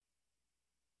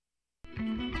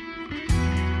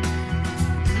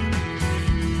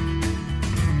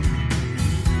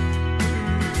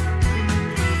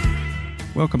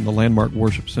Welcome to Landmark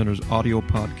Worship Center's audio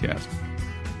podcast.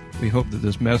 We hope that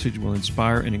this message will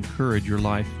inspire and encourage your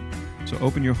life. So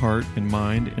open your heart and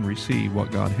mind and receive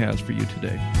what God has for you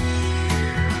today.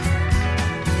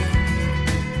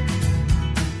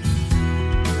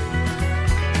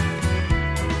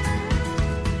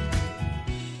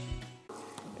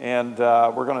 And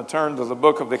we're going to turn to the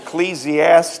book of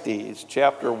Ecclesiastes,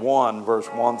 chapter 1, verse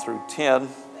 1 through 10.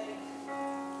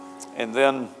 And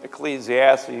then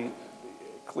Ecclesiastes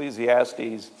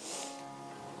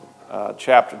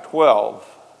chapter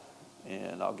 12.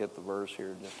 And I'll get the verse here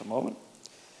in just a moment.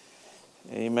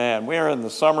 Amen. We are in the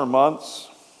summer months.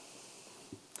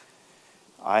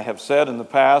 I have said in the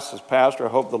past, as pastor, I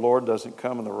hope the Lord doesn't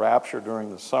come in the rapture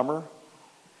during the summer,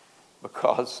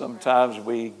 because sometimes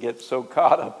we get so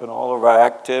caught up in all of our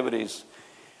activities.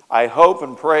 I hope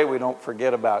and pray we don't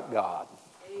forget about God.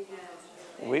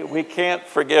 We can't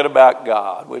forget about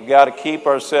God. We've got to keep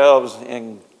ourselves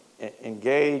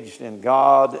engaged in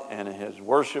God and in His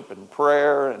worship and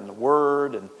prayer and the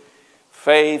Word and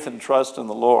faith and trust in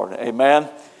the Lord. Amen?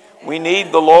 We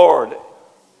need the Lord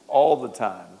all the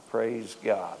time. Praise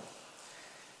God.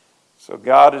 So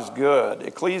God is good.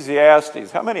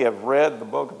 Ecclesiastes. How many have read the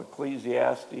book of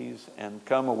Ecclesiastes and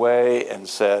come away and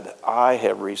said, I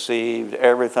have received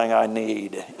everything I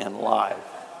need in life?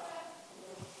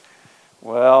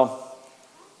 Well,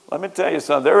 let me tell you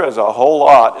something. There is a whole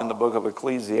lot in the book of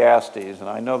Ecclesiastes, and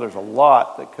I know there's a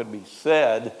lot that could be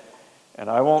said,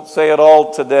 and I won't say it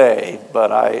all today, but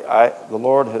the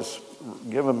Lord has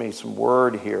given me some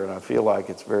word here, and I feel like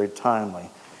it's very timely.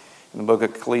 In the book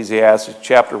of Ecclesiastes,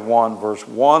 chapter 1, verse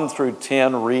 1 through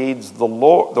 10 reads, the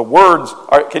words,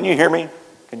 can you hear me?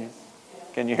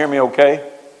 Can you hear me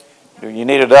okay? Do you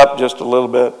need it up just a little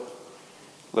bit?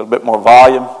 A little bit more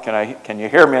volume? Can you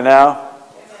hear me now?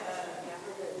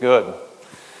 Good.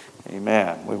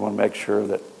 Amen. We want to make sure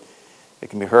that it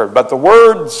can be heard. But the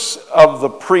words of the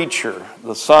preacher,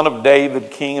 the son of David,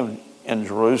 king in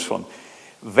Jerusalem,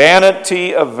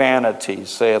 vanity of vanities,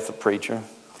 saith the preacher.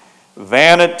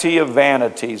 Vanity of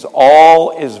vanities,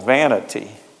 all is vanity.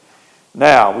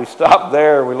 Now, we stop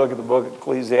there, we look at the book of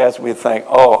Ecclesiastes, we think,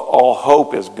 all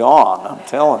hope is gone, I'm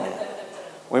telling you.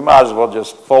 We might as well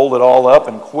just fold it all up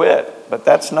and quit. But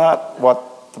that's not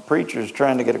what the preacher is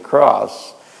trying to get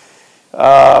across.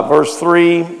 Verse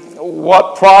 3,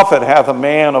 what profit hath a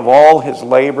man of all his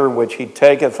labor which he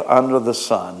taketh under the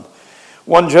sun?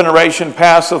 One generation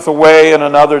passeth away, and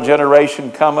another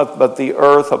generation cometh, but the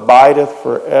earth abideth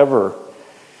forever.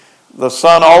 The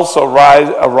sun also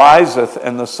ariseth,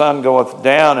 and the sun goeth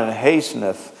down, and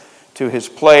hasteneth to his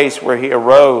place where he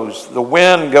arose. The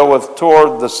wind goeth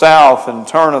toward the south, and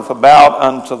turneth about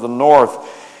unto the north.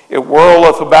 It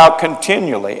whirleth about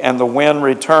continually, and the wind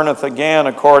returneth again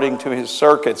according to his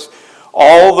circuits.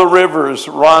 All the rivers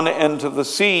run into the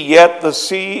sea, yet the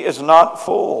sea is not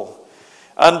full.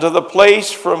 Unto the place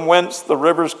from whence the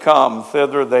rivers come,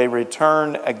 thither they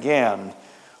return again.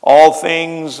 All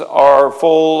things are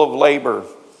full of labor.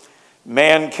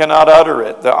 Man cannot utter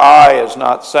it. The eye is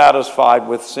not satisfied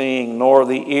with seeing, nor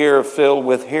the ear filled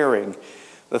with hearing.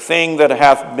 The thing that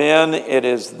hath been, it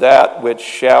is that which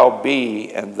shall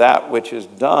be, and that which is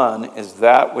done is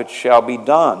that which shall be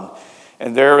done.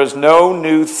 And there is no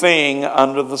new thing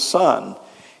under the sun.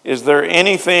 Is there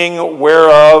anything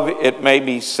whereof it may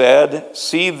be said,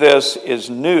 see, this is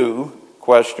new, ?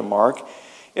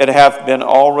 It hath been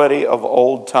already of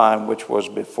old time, which was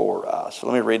before us.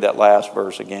 Let me read that last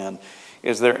verse again.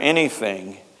 Is there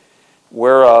anything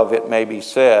whereof it may be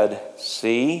said,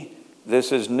 see,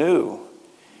 this is new?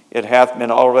 It hath been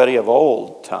already of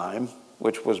old time,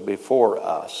 which was before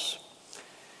us.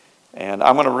 And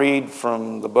I'm going to read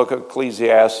from the book of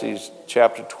Ecclesiastes,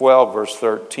 chapter 12, verse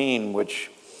 13, which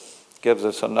gives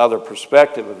us another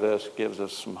perspective of this, gives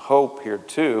us some hope here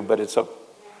too, but it's a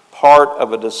part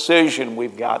of a decision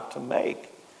we've got to make,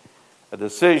 a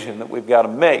decision that we've got to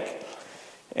make.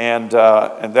 And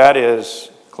that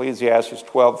is Ecclesiastes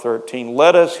 12:13.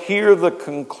 Let us hear the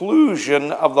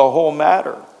conclusion of the whole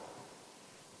matter.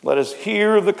 Let us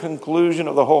hear the conclusion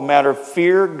of the whole matter.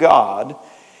 Fear God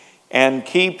and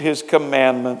keep His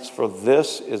commandments, for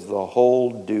this is the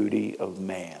whole duty of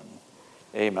man.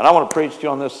 Amen. I want to preach to you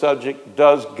on this subject.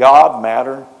 Does God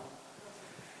matter?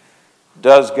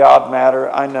 Does God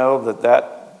matter? I know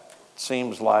that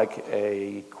seems like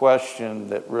a question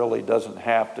that really doesn't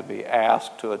have to be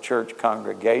asked to a church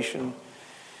congregation.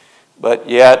 But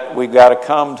yet we've got to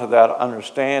come to that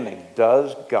understanding.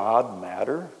 Does God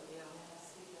matter?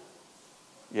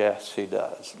 Yes, he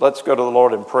does. Let's go to the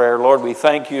Lord in prayer. Lord, we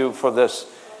thank you for this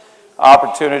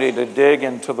opportunity to dig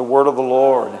into the word of the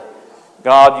Lord.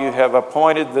 God, you have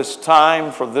appointed this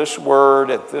time for this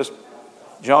word at this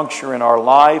juncture in our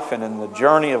life and in the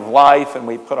journey of life, and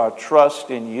we put our trust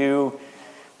in you.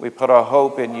 We put our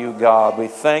hope in you, God. We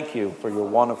thank you for your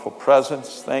wonderful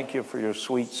presence. Thank you for your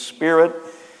sweet spirit.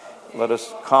 Let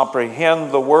us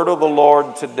comprehend the word of the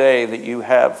Lord today that you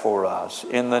have for us.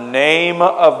 In the name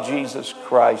of Jesus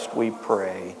Christ we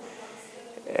pray.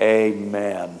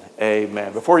 Amen.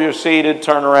 Amen. Before you're seated,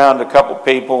 turn around to a couple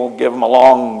people, give them a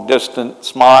long, distant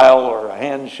smile or a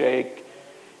handshake,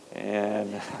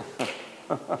 and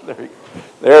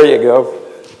there you go.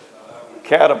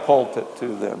 Catapult it to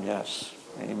them, yes.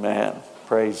 Amen.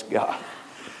 Praise God.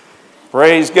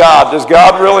 Praise God. Does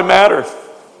God really matter?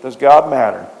 Does God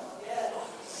matter?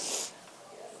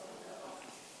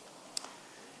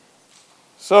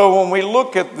 So when we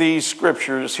look at these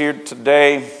scriptures here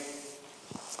today,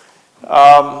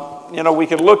 we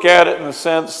can look at it in the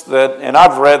sense that, and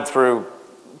I've read through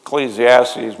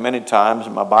Ecclesiastes many times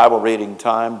in my Bible reading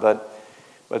time,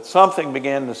 but something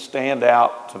began to stand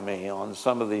out to me on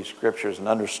some of these scriptures, an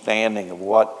understanding of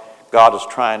what God is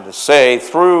trying to say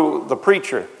through the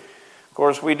preacher. Of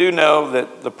course, we do know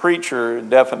that the preacher,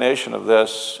 definition of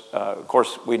this, of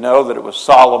course, we know that it was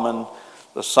Solomon,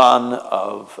 the son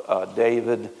of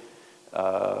David.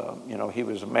 He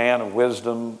was a man of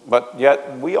wisdom, but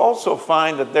yet we also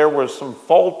find that there were some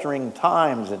faltering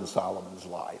times in Solomon's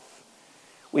life.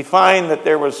 We find that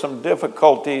there were some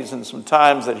difficulties and some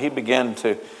times that he began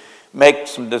to make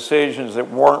some decisions that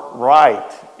weren't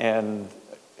right. And,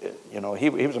 he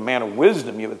was a man of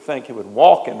wisdom. You would think he would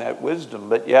walk in that wisdom,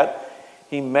 but yet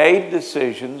he made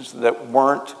decisions that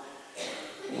weren't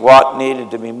what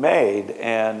needed to be made.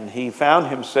 And he found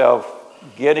himself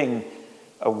getting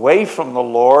away from the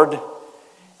Lord.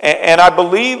 And I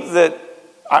believe that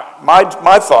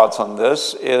my thoughts on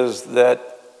this is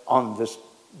that on this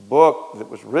book that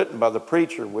was written by the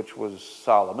preacher, which was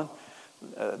Solomon,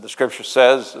 the scripture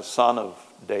says the son of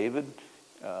David,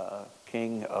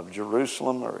 king of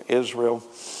Jerusalem or Israel.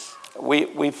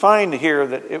 We find here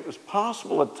that it was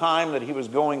possible a time that he was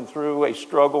going through a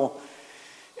struggle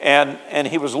and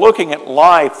he was looking at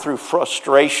life through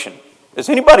frustration. Has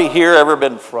anybody here ever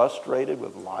been frustrated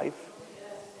with life?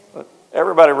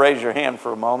 Everybody raise your hand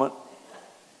for a moment.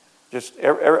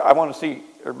 I want to see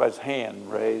everybody's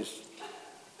hand raised.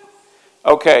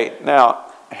 Okay, now,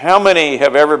 how many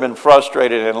have ever been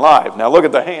frustrated in life? Now look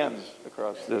at the hands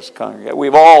across this congregation.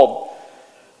 We've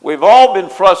all been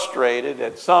frustrated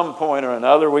at some point or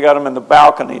another. We got them in the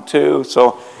balcony too.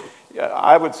 So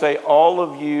I would say all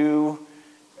of you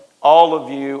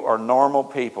are normal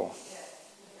people,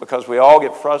 because we all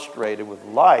get frustrated with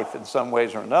life in some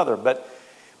ways or another.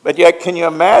 But yet, can you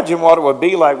imagine what it would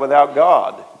be like without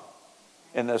God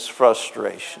in this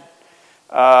frustration?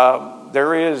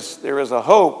 There is a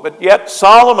hope. But yet,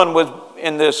 Solomon was,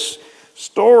 in this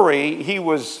story, he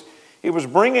was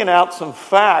bringing out some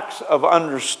facts of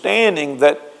understanding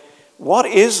that what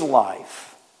is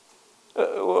life?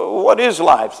 What is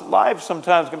life? Life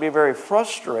sometimes can be very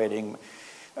frustrating.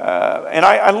 And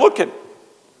I look at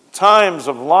times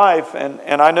of life,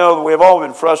 and I know that we've all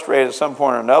been frustrated at some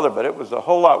point or another, but it was a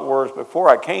whole lot worse before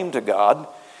I came to God,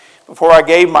 before I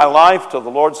gave my life to the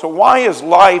Lord. So why is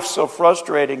life so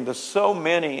frustrating to so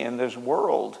many in this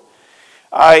world?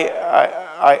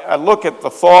 I look at the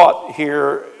thought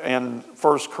here in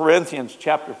 1 Corinthians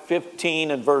chapter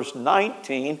 15 and verse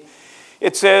 19.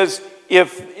 It says,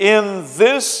 if in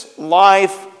this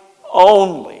life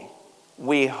only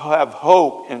we have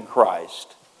hope in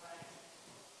Christ.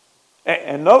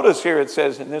 And notice here it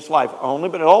says in this life only,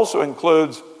 but it also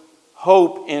includes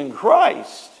hope in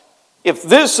Christ. If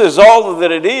this is all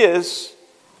that it is,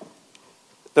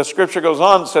 the scripture goes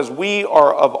on and says, we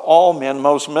are of all men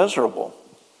most miserable.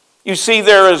 You see,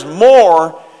 there is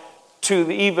more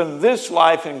to even this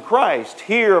life in Christ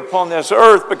here upon this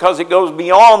earth, because it goes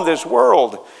beyond this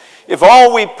world. If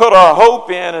all we put our hope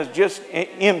in is just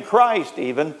in Christ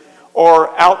even,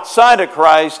 or outside of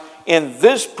Christ, in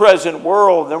this present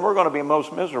world, then we're going to be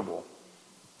most miserable.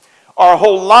 Our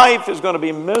whole life is going to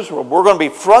be miserable. We're going to be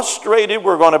frustrated.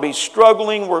 We're going to be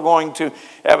struggling. We're going to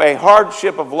have a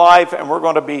hardship of life, and we're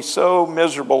going to be so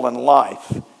miserable in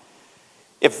life.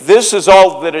 If this is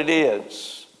all that it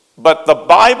is. But the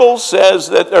Bible says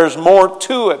that there's more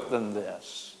to it than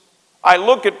this. I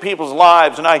look at people's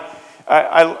lives, and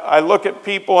I look at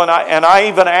people, and I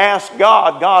even ask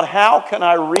God, how can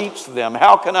I reach them?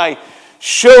 How can I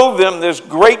show them this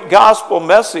great gospel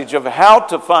message of how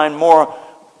to find more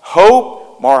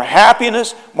hope, more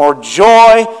happiness, more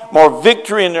joy, more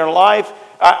victory in their life.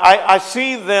 I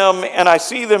see them, and I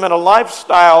see them in a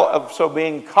lifestyle of so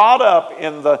being caught up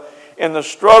in the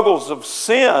struggles of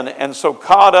sin, and so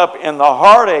caught up in the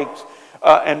heartaches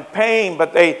and pain,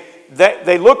 but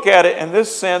they look at it in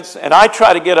this sense, and I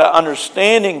try to get an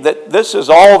understanding that this is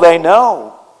all they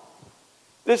know.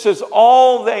 This is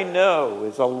all they know,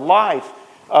 is a life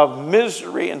of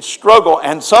misery and struggle.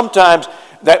 And sometimes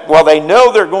that while they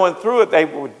know they're going through it, they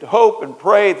would hope and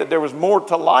pray that there was more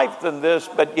to life than this,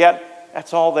 but yet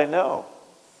that's all they know.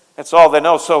 That's all they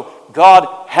know. So,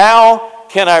 God, how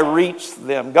can I reach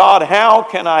them? God, how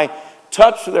can I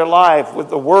touch their life with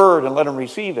the Word and let them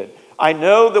receive it? I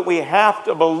know that we have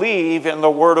to believe in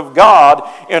the Word of God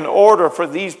in order for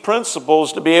these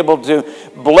principles to be able to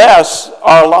bless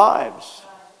our lives.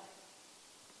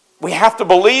 We have to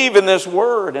believe in this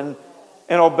Word and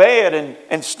obey it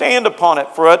and stand upon it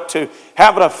for it to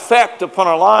have an effect upon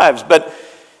our lives. But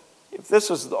if this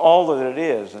is all that it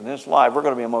is in this life, we're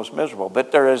going to be most miserable.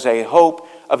 But there is a hope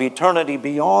of eternity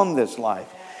beyond this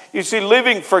life. You see,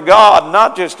 living for God,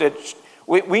 not just at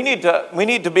we need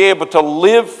to be able to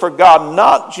live for God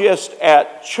not just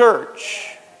at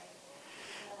church,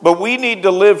 but we need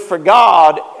to live for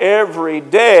God every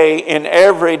day in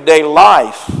everyday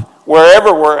life,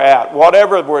 wherever we're at,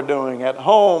 whatever we're doing, at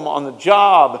home, on the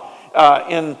job,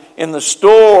 in the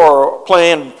store,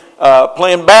 playing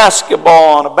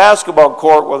basketball on a basketball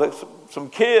court with some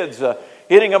kids,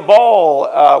 hitting a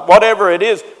ball, whatever it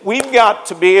is. We've got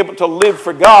to be able to live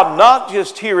for God, not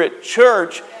just here at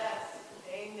church,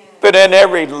 but in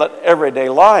everyday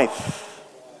life.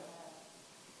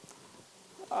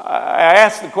 I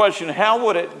ask the question, how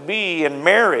would it be in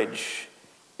marriage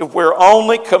if we're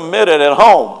only committed at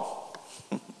home?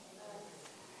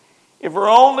 If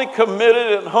we're only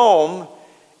committed at home,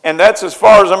 and that's as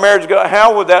far as a marriage goes,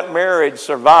 how would that marriage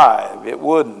survive? It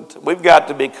wouldn't. We've got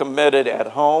to be committed at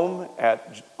home,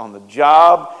 on the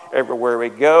job, everywhere we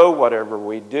go, whatever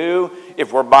we do.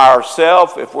 If we're by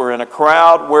ourselves, if we're in a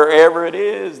crowd, wherever it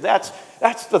is. That's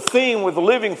the theme with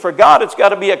living for God. It's got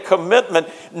to be a commitment,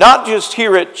 not just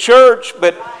here at church,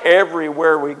 but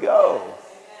everywhere we go.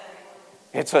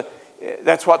 That's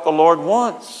what the Lord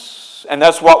wants. And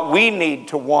that's what we need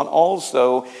to want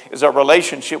also, is a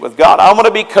relationship with God. I want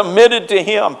to be committed to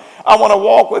Him. I want to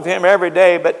walk with Him every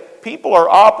day. But people are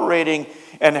operating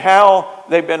in how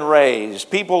they've been raised.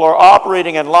 People are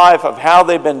operating in life of how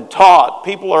they've been taught.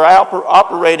 People are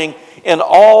operating in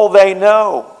all they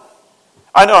know.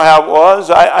 I know how it was.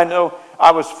 I know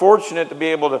I was fortunate to be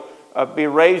able to be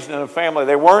raised in a family.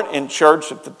 They weren't in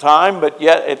church at the time, but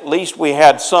yet at least we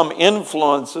had some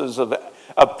influences of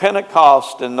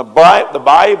Pentecost and the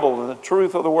Bible and the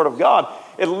truth of the Word of God.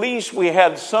 At least we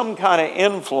had some kind of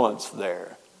influence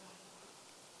there.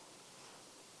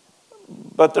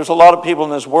 But there's a lot of people in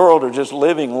this world who are just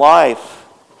living life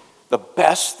the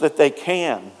best that they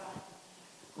can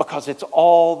because it's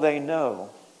all they know.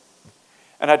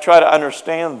 And I try to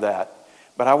understand that.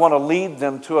 But I want to lead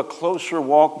them to a closer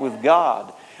walk with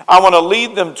God. I want to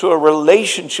lead them to a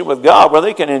relationship with God where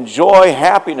they can enjoy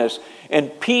happiness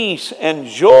and peace and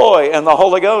joy and the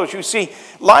Holy Ghost. You see,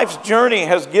 life's journey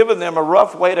has given them a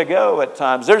rough way to go at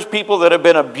times. There's people that have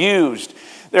been abused.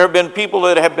 There have been people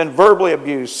that have been verbally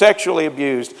abused, sexually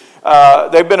abused.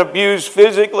 They've been abused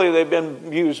physically. They've been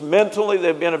abused mentally.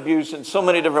 They've been abused in so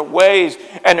many different ways.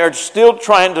 And they're still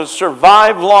trying to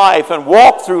survive life and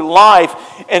walk through life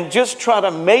and just try to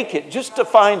make it, just to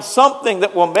find something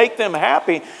that will make them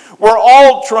happy. We're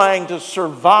all trying to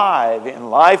survive in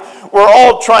life. We're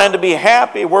all trying to be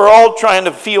happy. We're all trying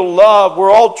to feel love.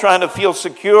 We're all trying to feel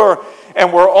secure.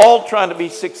 And we're all trying to be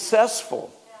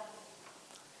successful.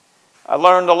 I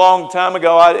learned a long time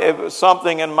ago, it was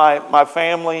something in my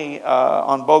family,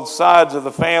 on both sides of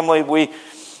the family.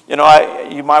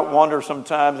 You might wonder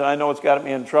sometimes, and I know it's got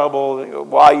me in trouble,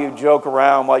 why you joke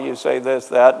around, why you say this,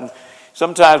 that. And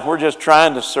sometimes we're just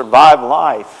trying to survive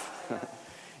life.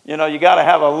 You got to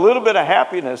have a little bit of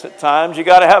happiness at times. You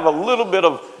got to have a little bit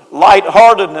of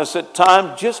lightheartedness at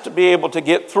times just to be able to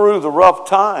get through the rough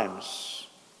times.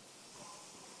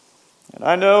 And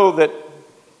I know that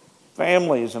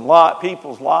families and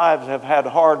people's lives have had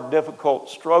hard, difficult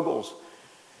struggles.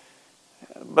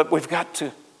 But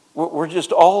we're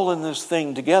just all in this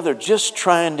thing together, just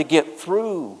trying to get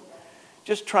through,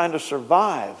 just trying to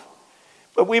survive.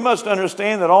 But we must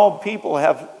understand that all people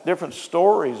have different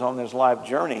stories on this life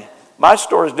journey. My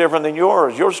story is different than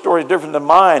yours. Your story is different than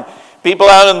mine. People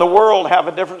out in the world have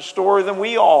a different story than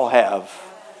we all have.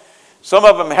 Some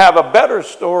of them have a better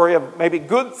story of maybe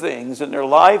good things in their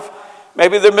life.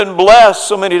 maybe they've been blessed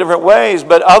so many different ways,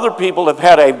 but other people have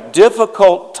had a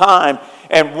difficult time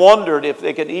and wondered if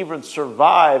they could even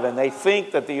survive, and they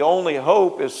think that the only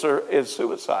hope is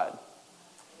suicide.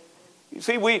 You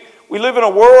see, we live in a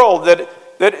world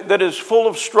that is full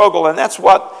of struggle, and that's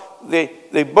what the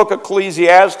book of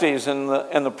Ecclesiastes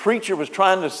and the preacher was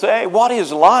trying to say. What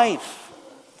is life?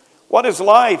 What is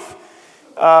life?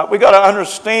 We got to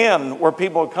understand where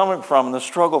people are coming from and the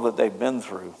struggle that they've been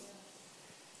through.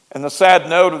 And the sad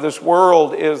note of this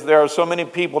world is there are so many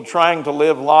people trying to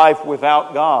live life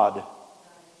without God.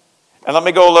 And let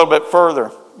me go a little bit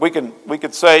further. We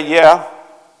could say, yeah,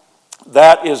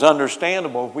 that is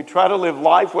understandable. If we try to live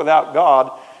life without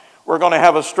God, we're going to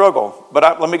have a struggle.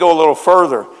 But let me go a little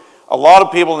further. A lot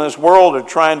of people in this world are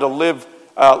trying to live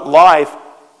life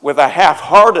with a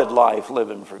half-hearted life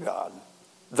living for God.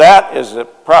 That is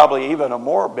probably even a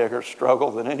more bigger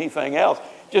struggle than anything else.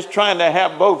 Just trying to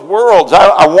have both worlds.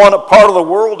 I want a part of the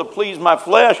world to please my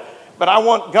flesh, but I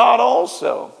want God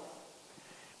also.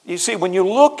 You see, when you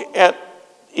look at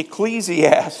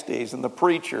Ecclesiastes and the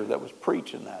preacher that was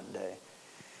preaching that day,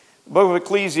 the book of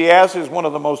Ecclesiastes is one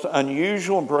of the most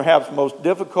unusual and perhaps most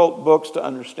difficult books to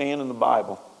understand in the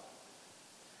Bible.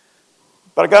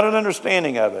 But I got an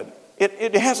understanding of it.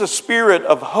 It has a spirit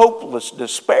of hopeless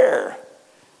despair.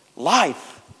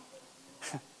 Life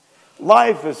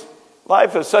is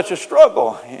such a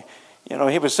struggle. You know,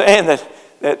 he was saying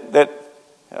that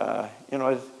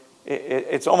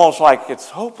it's almost like it's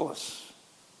hopeless.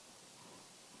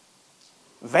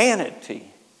 Vanity.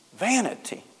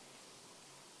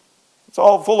 It's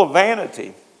all full of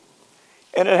vanity.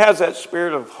 And it has that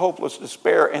spirit of hopeless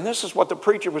despair. And this is what the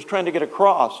preacher was trying to get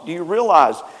across. Do you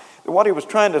realize that what he was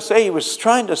trying to say? He was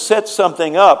trying to set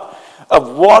something up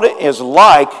of what it is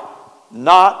like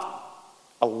not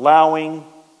allowing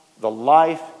the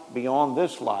life beyond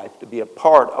this life to be a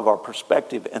part of our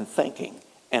perspective and thinking,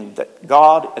 and that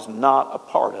God is not a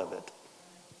part of it.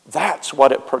 That's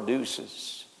what it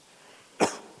produces.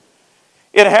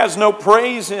 It has no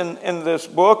praise in this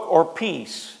book or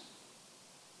peace.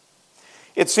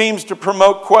 It seems to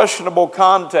promote questionable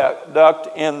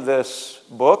conduct in this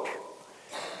book.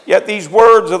 Yet these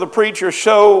words of the preacher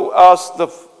show us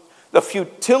the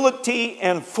futility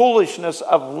and foolishness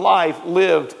of life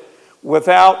lived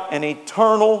without an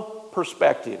eternal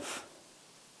perspective.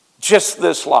 Just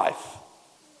this life.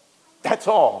 That's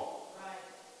all.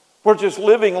 We're just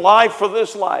living life for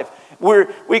this life.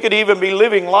 We could even be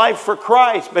living life for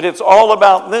Christ, but it's all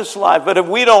about this life. But if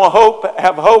we don't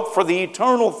have hope for the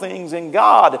eternal things in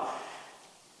God,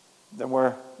 then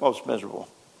we're most miserable.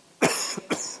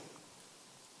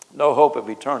 No hope of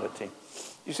eternity.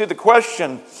 You see, the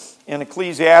question in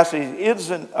Ecclesiastes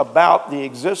isn't about the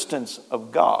existence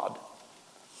of God,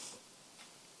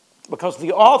 because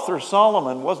the author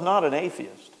Solomon was not an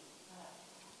atheist.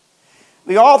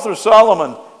 The author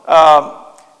Solomon,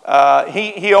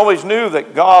 he always knew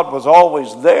that God was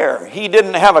always there. He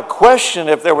didn't have a question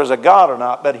if there was a God or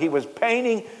not, but he was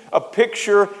painting a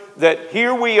picture that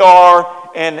here we are,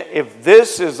 and if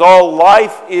this is all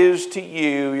life is to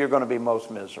you, you're going to be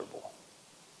most miserable.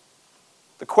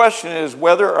 The question is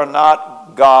whether or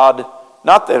not God,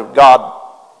 not that God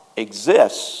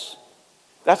exists.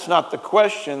 That's not the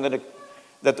question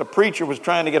that the preacher was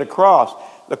trying to get across.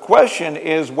 The question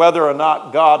is whether or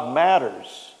not God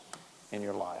matters in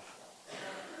your life.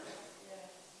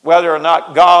 Whether or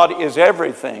not God is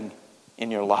everything in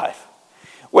your life.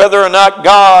 Whether or not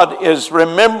God is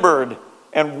remembered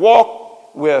and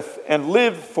walked with and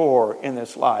lived for in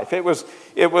this life. It was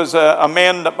a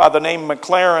man by the name of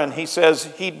McLaren. He says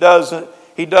he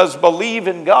does believe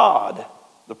in God.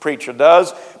 The preacher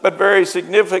does, but very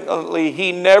significantly,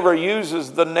 he never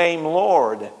uses the name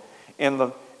Lord in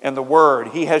the word.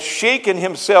 He has shaken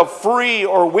himself free,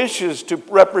 or wishes to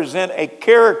represent a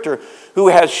character who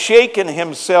has shaken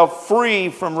himself free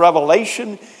from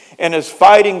revelation and is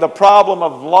fighting the problem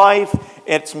of life,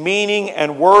 its meaning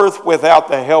and worth, without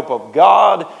the help of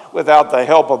God, without the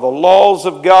help of the laws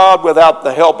of God, without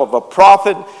the help of a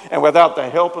prophet, and without the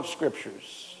help of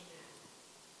scriptures.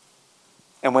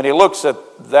 And when he looks at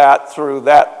that through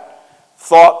that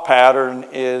thought pattern,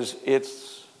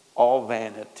 it's all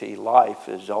vanity. Life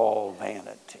is all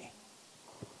vanity.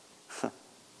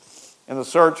 In the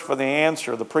search for the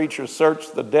answer, the preacher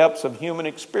searched the depths of human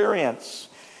experience,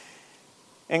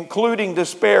 including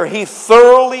despair. He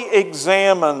thoroughly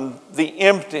examined the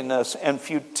emptiness and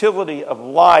futility of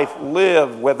life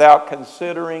lived without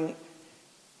considering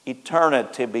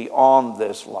eternity beyond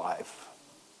this life.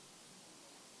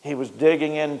 He was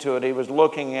digging into it. He was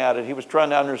looking at it. He was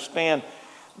trying to understand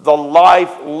the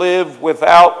life lived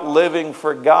without living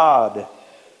for God.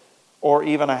 or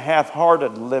even a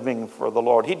half-hearted living for the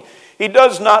Lord. He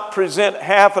does not present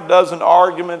half a dozen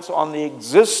arguments on the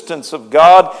existence of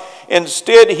God.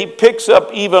 Instead, he picks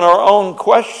up even our own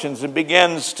questions and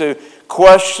begins to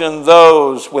question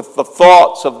those with the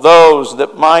thoughts of those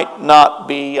that might not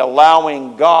be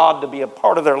allowing God to be a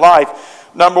part of their life.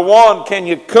 Number one, can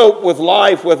you cope with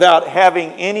life without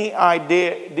having any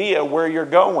idea where you're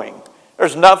going?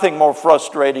 There's nothing more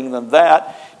frustrating than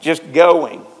that, just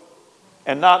going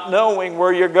and not knowing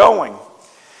where you're going.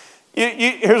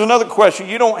 Here's another question.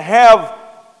 You don't have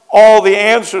all the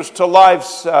answers to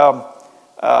life's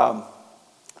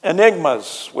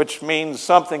enigmas, which means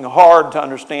something hard to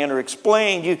understand or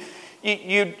explain.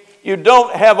 You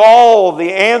don't have all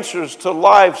the answers to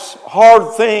life's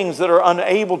hard things that are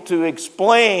unable to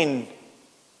explain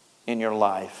in your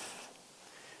life.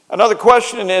 Another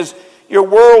question is, your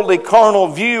worldly carnal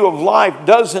view of life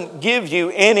doesn't give you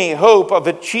any hope of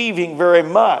achieving very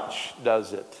much,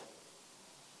 does it?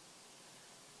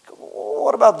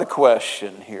 What about the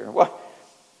question here? What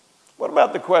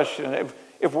about the question?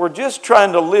 If we're just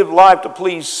trying to live life to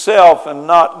please self and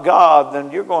not God,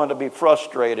 then you're going to be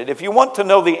frustrated. If you want to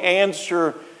know the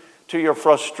answer to your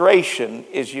frustration,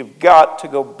 is you've got to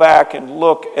go back and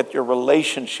look at your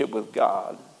relationship with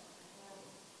God.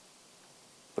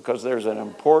 Because there's an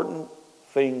important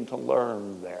thing to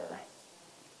learn there.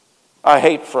 I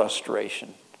hate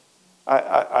frustration.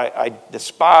 I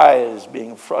despise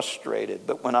being frustrated.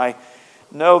 But when I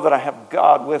know that I have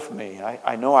God with me,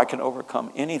 I know I can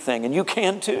overcome anything. And you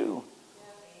can too.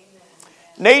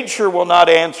 Nature will not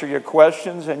answer your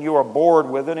questions, and you are bored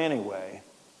with it anyway.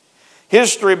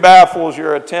 History baffles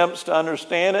your attempts to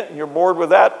understand it, and you're bored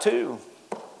with that too.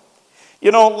 You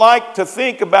don't like to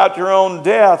think about your own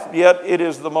death, yet it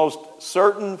is the most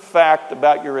certain fact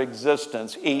about your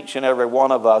existence, each and every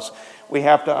one of us. We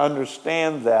have to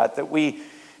understand that we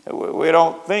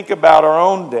don't think about our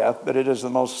own death, but it is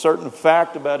the most certain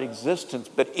fact about existence.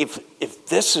 But if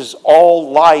this is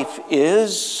all life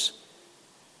is,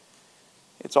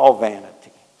 it's all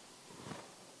vanity.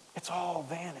 It's all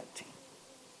vanity.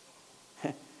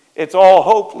 It's all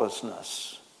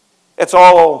hopelessness. It's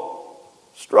all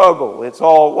struggle. It's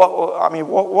all,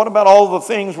 what about all the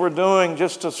things we're doing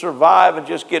just to survive and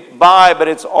just get by? But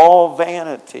it's all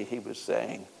vanity, he was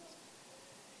saying.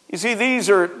 You see, these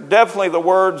are definitely the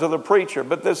words of the preacher,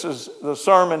 but this is the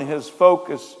sermon, his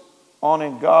focus on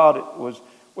in God was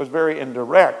very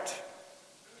indirect.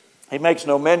 He makes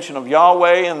no mention of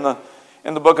Yahweh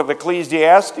in the book of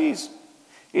Ecclesiastes.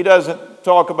 He doesn't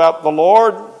talk about the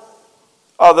Lord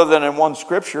other than in one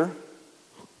scripture.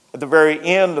 At the very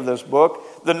end of this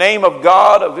book, the name of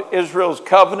God of Israel's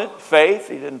covenant, faith,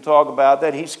 he didn't talk about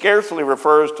that. He scarcely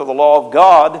refers to the law of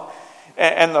God.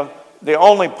 And the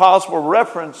only possible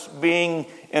reference being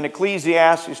in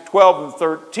Ecclesiastes 12 and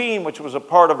 13, which was a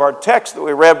part of our text that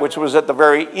we read, which was at the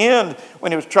very end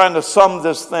when he was trying to sum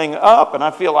this thing up. And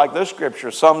I feel like this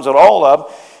scripture sums it all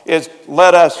up, is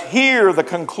let us hear the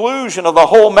conclusion of the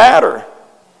whole matter.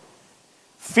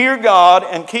 Fear God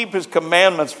and keep his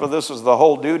commandments, for this is the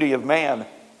whole duty of man,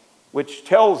 which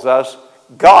tells us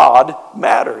God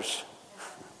matters.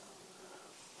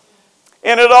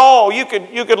 In it all, you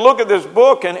could look at this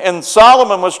book, and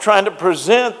Solomon was trying to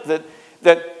present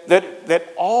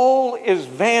that all is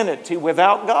vanity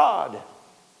without God.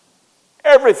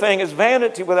 Everything is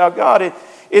vanity without God.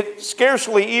 It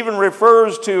scarcely even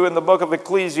refers to, in the book of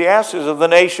Ecclesiastes, of the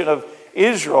nation of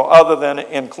Israel, other than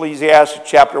in Ecclesiastes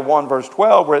chapter 1, verse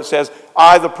 12, where it says,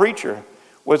 I, the preacher,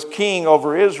 was king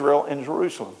over Israel in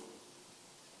Jerusalem.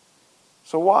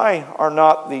 So why are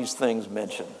not these things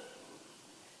mentioned?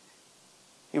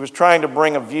 He was trying to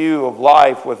bring a view of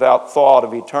life without thought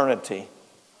of eternity.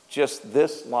 Just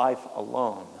this life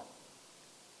alone.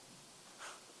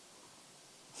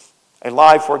 A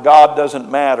life where God doesn't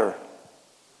matter.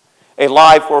 A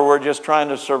life where we're just trying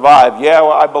to survive. Yeah,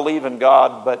 well, I believe in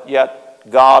God, but yet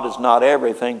God is not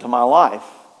everything to my life.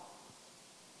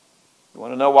 You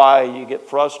want to know why you get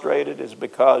frustrated? It's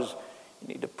because you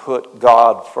need to put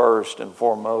God first and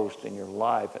foremost in your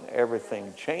life, and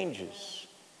everything changes.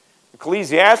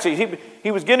 Ecclesiastes,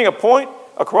 he was getting a point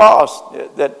across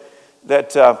that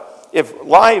if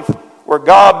life where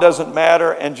God doesn't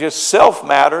matter and just self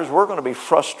matters, we're going to be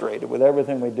frustrated with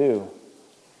everything we do.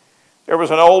 There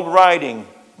was an old writing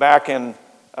back in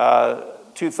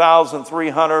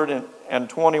 2300 and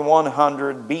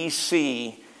 2100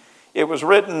 BC. It was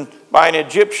written by an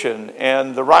Egyptian,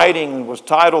 and the writing was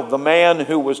titled The Man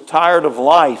Who Was Tired of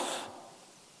Life.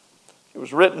 It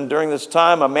was written during this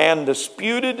time. A man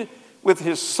disputed with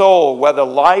his soul whether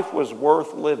life was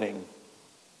worth living,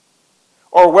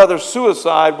 or whether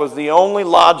suicide was the only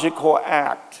logical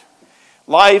act.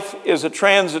 Life is a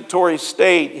transitory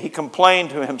state, he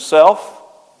complained to himself.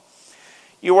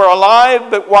 You are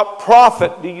alive, but what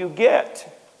profit do you get?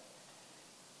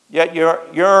 Yet you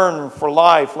yearn for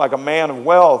life like a man of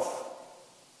wealth.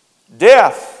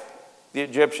 Death, the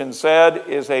Egyptian said,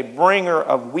 is a bringer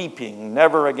of weeping.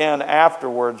 Never again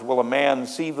afterwards will a man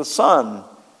see the sun.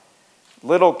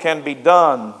 Little can be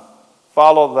done.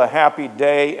 Follow the happy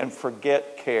day and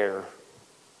forget care.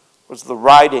 Was the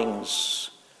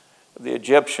writings of the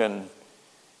Egyptian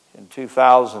in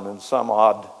 2000 and some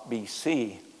odd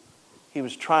BC. He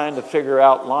was trying to figure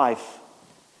out life.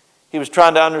 He was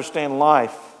trying to understand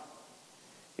life.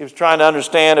 He was trying to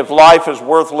understand if life is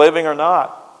worth living or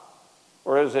not.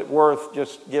 Or is it worth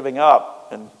just giving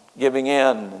up and giving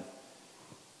in?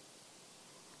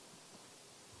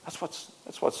 That's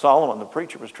what Solomon, the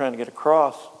preacher, was trying to get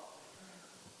across.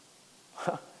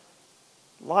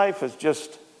 Life is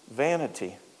just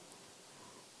vanity.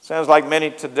 Sounds like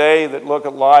many today that look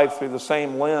at life through the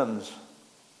same lens,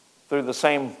 through the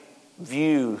same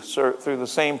view, through the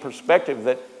same perspective,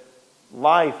 that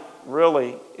life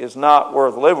really is not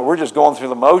worth living. We're just going through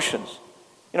the motions.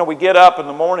 You know, we get up in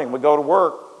the morning, we go to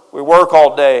work, we work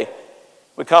all day,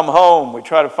 we come home, we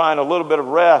try to find a little bit of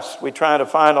rest, we try to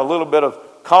find a little bit of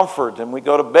comfort, and we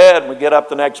go to bed, we get up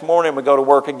the next morning, we go to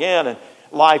work again, and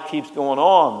life keeps going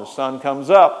on. The sun comes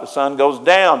up, the sun goes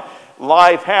down,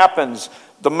 life happens,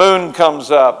 the moon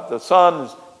comes up, the sun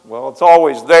is, well, it's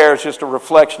always there, it's just a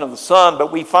reflection of the sun,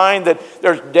 but we find that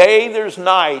there's day, there's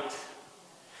night.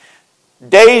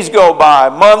 Days go by,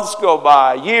 months go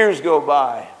by, years go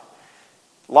by.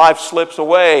 Life slips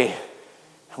away,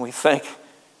 and we think,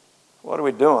 what are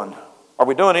we doing? Are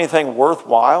we doing anything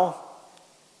worthwhile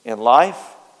in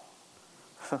life?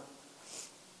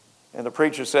 And the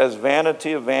preacher says,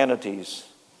 vanity of vanities.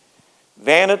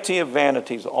 Vanity of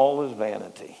vanities, all is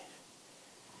vanity.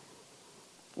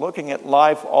 Looking at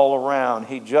life all around,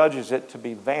 he judges it to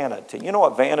be vanity. You know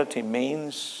what vanity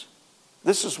means?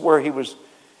 This is where he was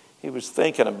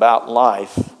thinking about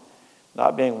life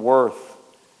not being worth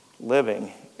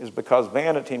living, is because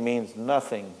vanity means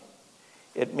nothing.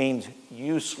 It means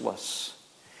useless.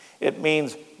 It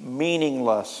means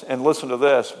meaningless. And listen to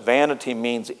this, vanity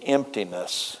means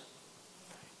emptiness.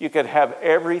 You could have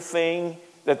everything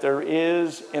that there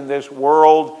is in this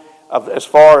world as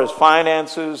far as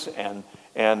finances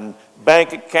and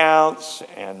bank accounts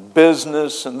and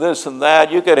business and this and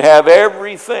that. You could have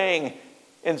everything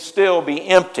and still be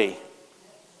empty.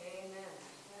 Amen.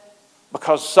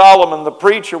 Because Solomon the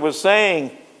preacher was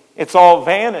saying it's all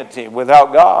vanity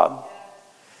without God.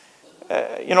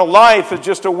 Life is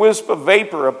just a wisp of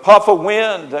vapor, a puff of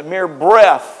wind, a mere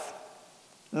breath.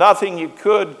 Nothing you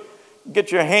could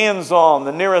get your hands on,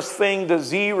 the nearest thing to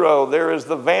zero. There is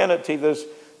the vanity that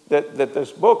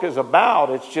this book is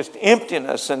about. It's just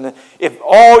emptiness. And if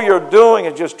all you're doing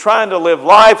is just trying to live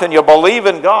life and you believe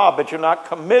in God, but you're not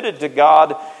committed to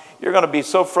God, you're going to be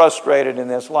so frustrated in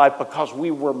this life, because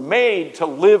we were made to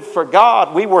live for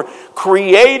God. We were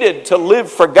created to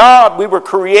live for God. We were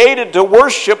created to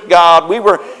worship God. We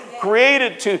were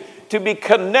created to be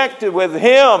connected with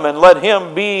Him and let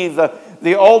Him be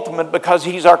the ultimate, because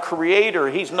He's our Creator.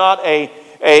 He's not a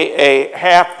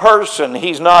half person.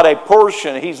 He's not a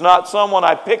portion. He's not someone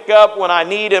I pick up when I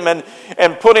need Him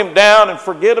and put Him down and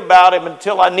forget about Him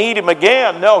until I need Him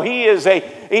again. No, He is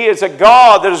a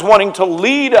God that is wanting to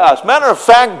lead us. Matter of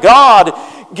fact, God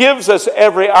gives us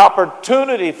every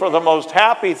opportunity for the most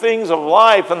happy things of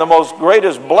life and the most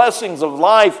greatest blessings of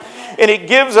life. And He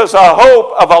gives us a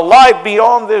hope of a life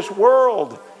beyond this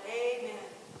world.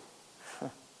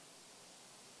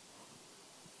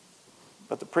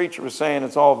 But the preacher was saying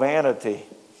it's all vanity.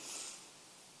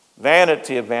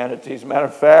 Vanity of vanities. Matter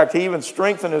of fact, he even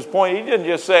strengthened his point. He didn't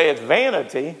just say it's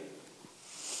vanity.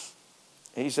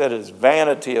 He said it's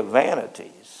vanity of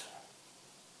vanities.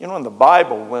 In the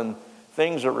Bible, when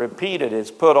things are repeated,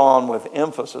 it's put on with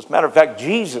emphasis. Matter of fact,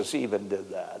 Jesus even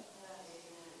did that.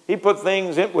 He put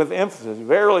things with emphasis.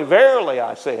 Verily, verily,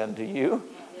 I say unto you.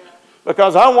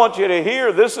 Because I want you to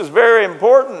hear this is very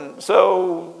important.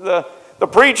 So the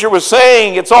preacher was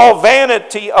saying it's all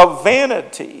vanity of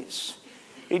vanities.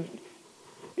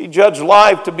 He judged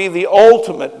life to be the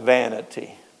ultimate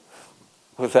vanity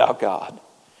without God.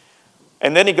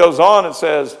 And then he goes on and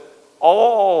says,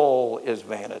 all is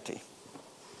vanity.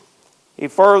 He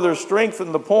further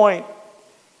strengthened the point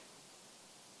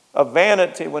of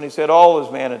vanity when he said all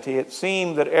is vanity. It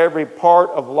seemed that every part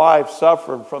of life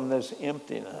suffered from this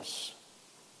emptiness.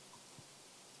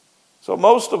 So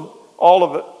all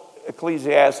of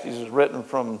Ecclesiastes is written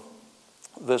from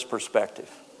this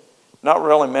perspective. not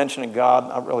really mentioning God,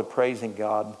 not really praising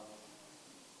God.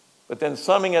 But then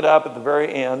summing it up at the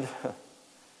very end,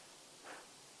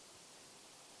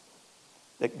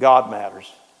 that God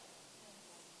matters.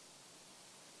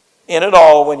 In it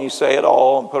all, when you say it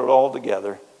all and put it all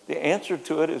together, the answer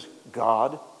to it is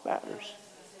God matters.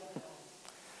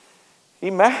 He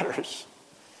matters.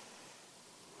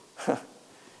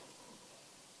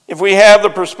 If we have the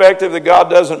perspective that God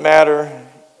doesn't matter,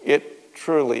 it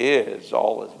truly is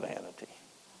all is vanity.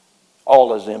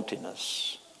 All is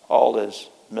emptiness. All is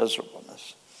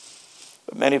miserableness.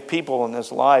 But many people in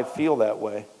this life feel that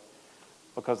way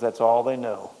because that's all they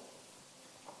know.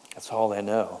 That's all they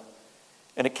know.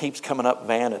 And it keeps coming up,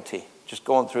 vanity, just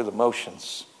going through the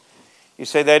motions. You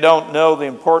say they don't know the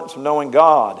importance of knowing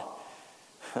God.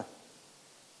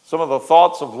 Some of the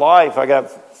thoughts of life, I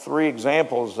got 3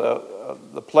 examples.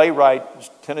 The playwright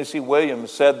Tennessee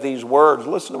Williams said these words.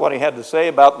 Listen to what he had to say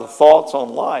about the thoughts on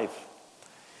life.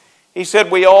 He said,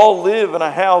 we all live in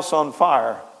a house on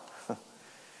fire.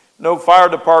 No fire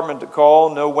department to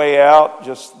call, no way out,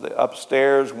 just the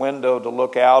upstairs window to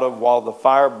look out of while the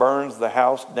fire burns the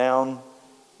house down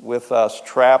with us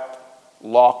trapped,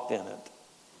 locked in it.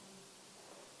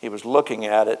 He was looking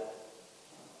at it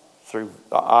through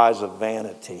the eyes of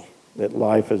vanity, that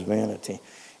life is vanity.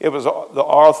 It was the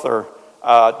author,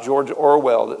 George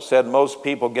Orwell, that said most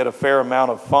people get a fair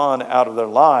amount of fun out of their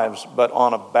lives, but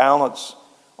on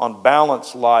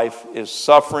balance, life is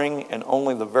suffering, and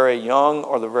only the very young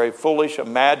or the very foolish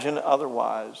imagine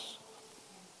otherwise.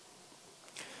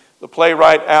 The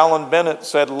playwright Alan Bennett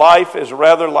said, life is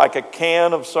rather like a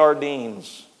can of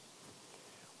sardines,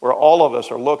 where all of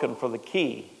us are looking for the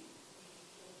key.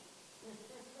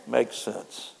 Makes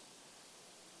sense.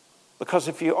 Because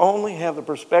if you only have the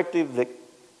perspective that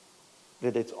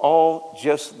it's all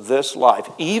just this life,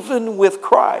 even with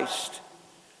Christ,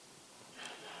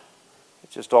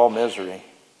 it's just all misery,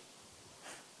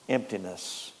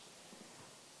 emptiness.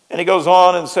 And he goes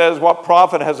on and says, what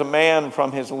profit has a man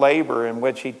from his labor in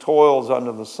which he toils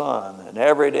under the sun? An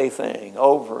everyday thing,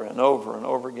 over and over and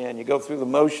over again. You go through the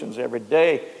motions every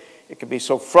day. It can be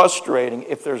so frustrating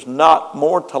if there's not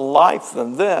more to life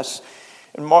than this.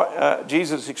 And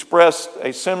Jesus expressed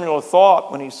a similar thought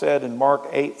when he said in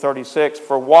Mark 8:36,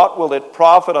 for what will it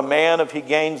profit a man if he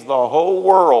gains the whole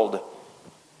world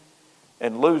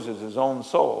and loses his own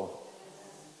soul?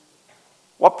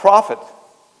 What profit?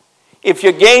 If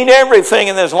you gain everything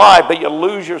in this life, but you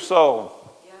lose your soul.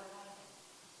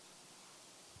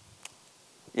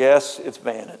 Yes, it's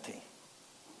vanity.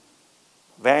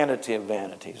 Vanity of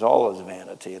vanities. All is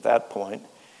vanity at that point.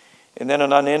 And then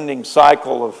an unending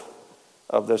cycle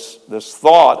of this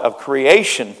thought of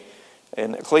creation.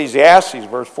 In Ecclesiastes,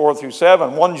 verse 4 through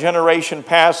 7, one generation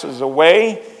passes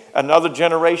away, another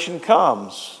generation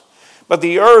comes. But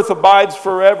the earth abides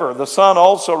forever. The sun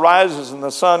also rises and the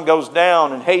sun goes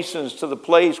down and hastens to the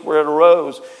place where it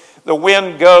arose. The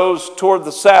wind goes toward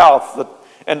the south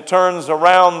and turns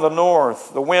around the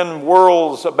north. The wind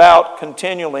whirls about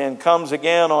continually and comes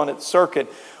again on its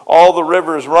circuit. All the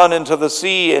rivers run into the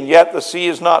sea, and yet the sea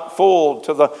is not full.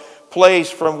 To the place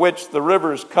from which the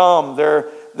rivers come, there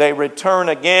they return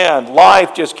again.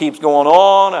 Life just keeps going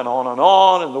on and on and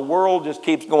on, and the world just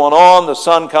keeps going on. The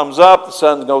sun comes up, the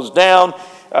sun goes down.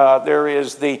 There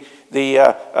is the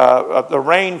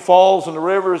rain falls in the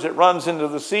rivers, it runs into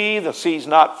the sea's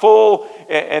not full,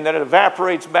 and then it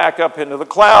evaporates back up into the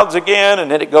clouds again, and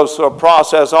then it goes through a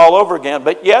process all over again.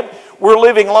 But yet, we're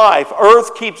living life.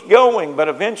 Earth keeps going, but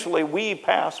eventually we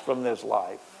pass from this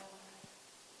life.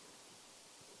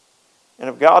 And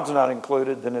if God's not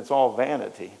included, then it's all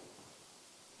vanity.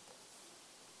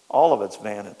 All of it's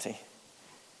vanity.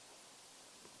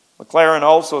 McLaren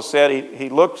also said he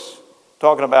looks,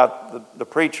 talking about the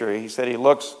preacher, he said he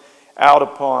looks out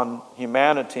upon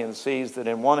humanity and sees that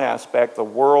in one aspect the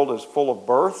world is full of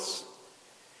births,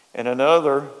 and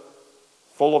another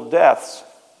full of deaths.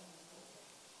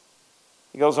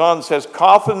 He goes on and says,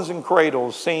 coffins and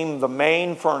cradles seem the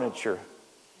main furniture.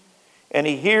 And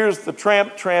he hears the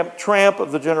tramp, tramp, tramp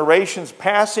of the generations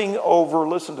passing over,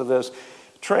 listen to this,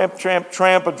 tramp, tramp,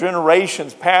 tramp of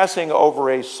generations passing over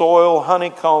a soil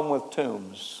honeycomb with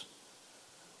tombs,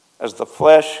 as the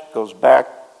flesh goes back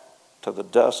to the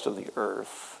dust of the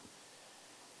earth.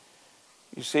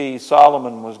 You see,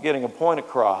 Solomon was getting a point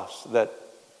across that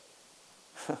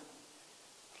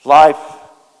life,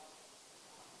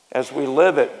 as we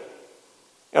live it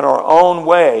in our own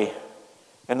way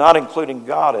and not including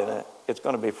God in it, it's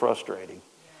going to be frustrating.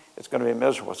 It's going to be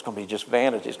miserable. It's going to be just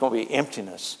vanity. It's going to be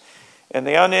emptiness. And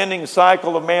the unending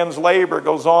cycle of man's labor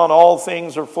goes on. All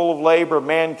things are full of labor.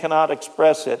 Man cannot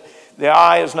express it. The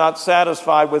eye is not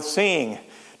satisfied with seeing,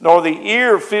 nor the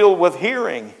ear filled with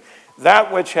hearing.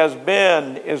 That which has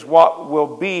been is what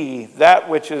will be. That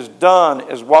which is done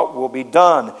is what will be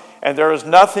done. And there is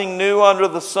nothing new under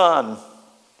the sun.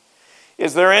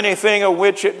 Is there anything of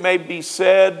which it may be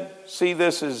said, see,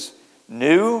 this is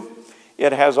new?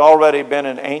 It has already been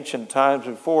in ancient times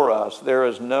before us. There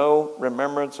is no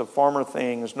remembrance of former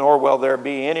things, nor will there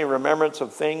be any remembrance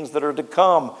of things that are to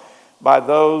come by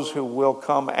those who will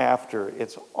come after.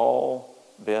 It's all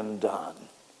been done.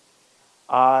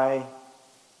 Eye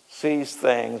sees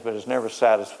things, but is never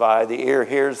satisfied. The ear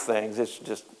hears things, it's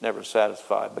just never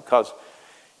satisfied, because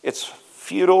it's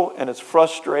futile and it's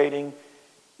frustrating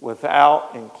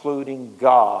without including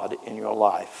God in your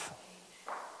life.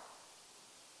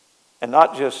 And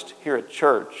not just here at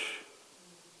church,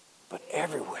 but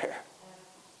everywhere.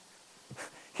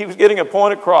 He was getting a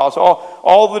point across.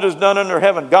 All that is done under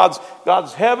heaven.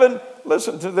 God's heaven,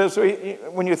 listen to this.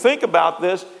 When you think about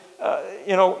this,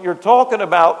 you're talking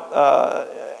about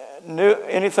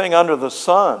anything under the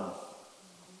sun.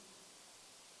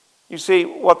 You see,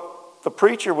 what the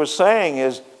preacher was saying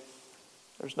is,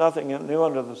 there's nothing new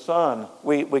under the sun.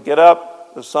 We get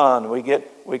up, the sun. We get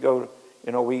up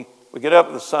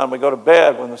the sun. We go to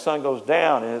bed when the sun goes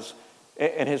down.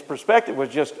 And his perspective was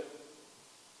just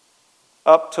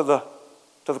up to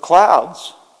the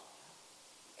clouds,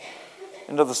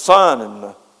 into the sun and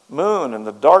the moon and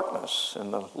the darkness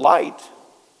and the light.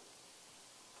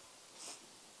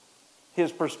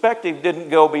 His perspective didn't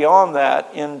go beyond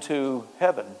that into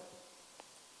heaven,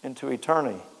 into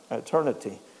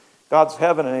eternity. God's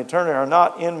heaven and eternity are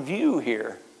not in view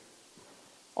here.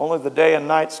 Only the day and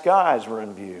night skies were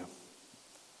in view.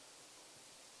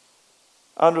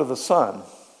 Under the sun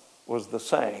was the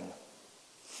saying.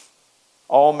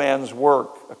 All man's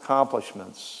work,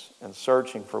 accomplishments, and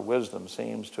searching for wisdom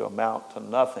seems to amount to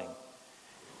nothing,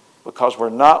 because we're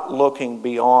not looking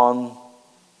beyond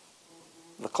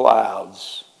the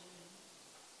clouds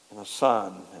and the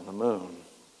sun and the moon.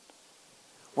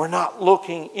 We're not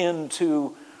looking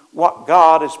into what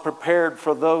God has prepared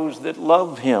for those that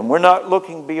love Him. We're not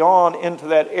looking beyond into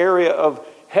that area of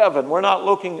heaven. We're not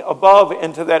looking above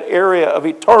into that area of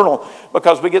eternal,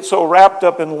 because we get so wrapped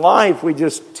up in life, we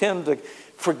just tend to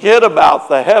forget about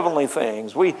the heavenly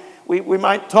things. We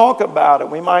might talk about it.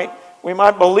 We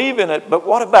might believe in it, but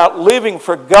what about living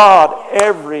for God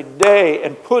every day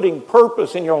and putting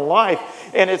purpose in your life?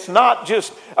 And it's not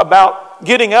just about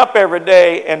getting up every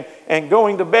day and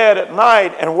going to bed at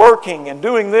night and working and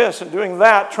doing this and doing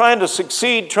that, trying to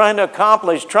succeed, trying to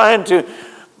accomplish,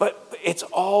 but it's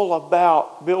all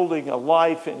about building a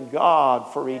life in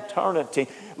God for eternity.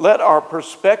 Let our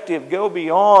perspective go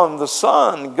beyond the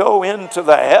sun, go into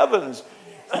the heavens,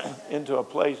 into a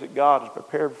place that God has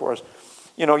prepared for us.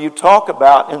 You talk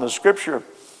about in the scripture,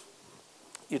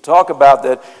 you talk about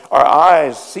that our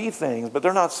eyes see things, but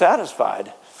they're not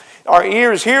satisfied. Our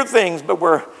ears hear things, but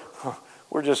we're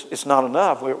just, it's not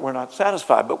enough. We're not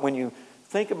satisfied. But when you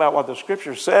think about what the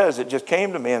scripture says, it just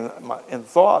came to me in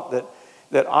thought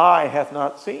that eye hath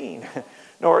not seen,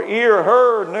 nor ear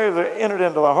heard, neither entered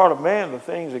into the heart of man the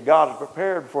things that God has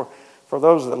prepared for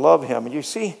those that love Him. And you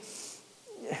see,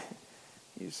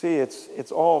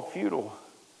 it's all futile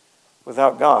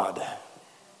without God.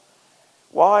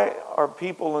 Why are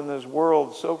people in this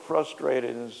world so frustrated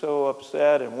and so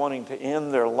upset and wanting to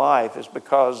end their life? Is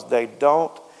because they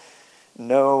don't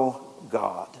know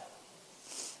God.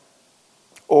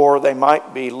 Or they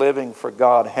might be living for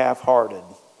God half-hearted,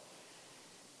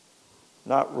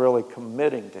 not really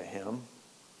committing to Him,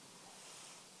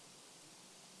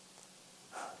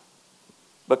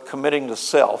 but committing to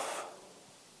self.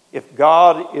 If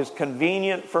God is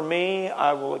convenient for me,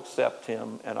 I will accept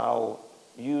Him and I'll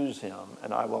use Him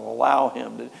and I will allow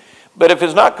Him to. But if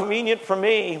it's not convenient for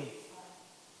me,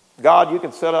 God, you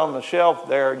can sit on the shelf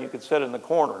there and you can sit in the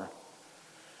corner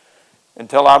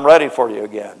until I'm ready for you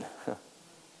again.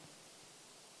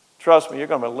 Trust me, you're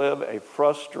going to live a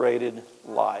frustrated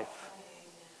life.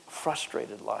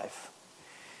 Frustrated life.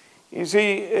 You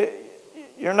see,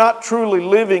 you're not truly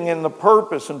living in the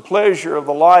purpose and pleasure of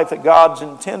the life that God's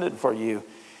intended for you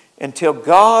until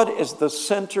God is the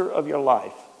center of your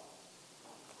life.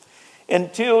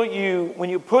 When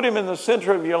you put Him in the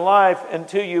center of your life,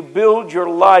 until you build your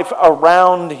life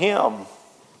around Him.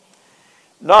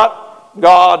 Not,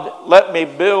 God,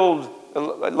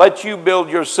 let you build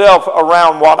yourself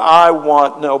around what I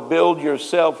want. No, build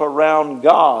yourself around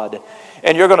God.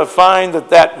 And you're going to find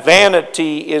that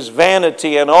vanity is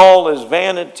vanity, and all is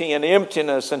vanity, and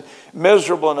emptiness and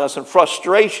miserableness and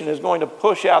frustration is going to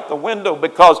push out the window,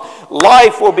 because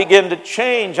life will begin to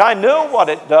change. I know what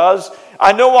it does.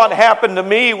 I know what happened to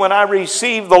me when I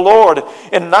received the Lord.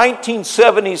 In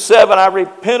 1977, I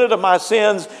repented of my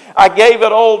sins. I gave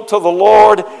it all to the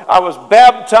Lord. I was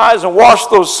baptized and washed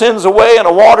those sins away in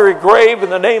a watery grave in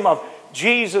the name of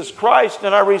Jesus Christ,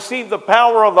 and I received the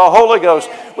power of the Holy Ghost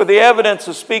with the evidence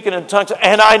of speaking in tongues,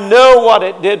 and I know what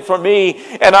it did for me,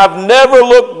 and I've never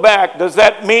looked back. Does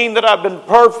that mean that I've been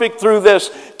perfect through this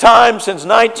time since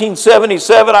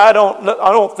 1977? I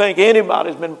don't think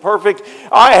anybody's been perfect.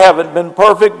 I haven't been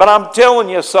perfect, but I'm telling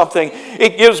you something.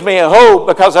 It gives me a hope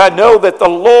because I know that the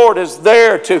Lord is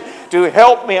there to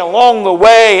help me along the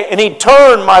way, and He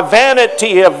turned my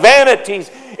vanity of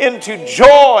vanities into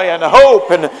joy and hope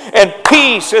and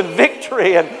peace and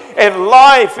victory and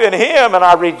life in Him. And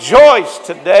I rejoice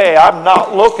today. I'm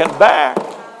not looking back.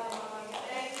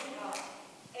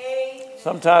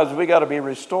 Sometimes we got to be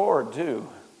restored too.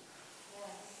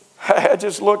 I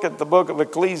just look at the book of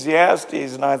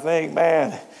Ecclesiastes and I think,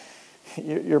 man,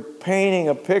 you're painting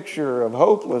a picture of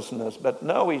hopelessness. But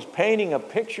no, he's painting a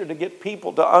picture to get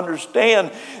people to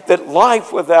understand that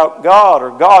life without God,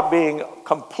 or God being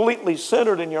completely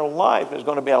centered in your life, is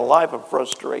going to be a life of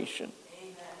frustration.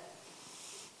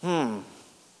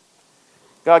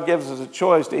 God gives us a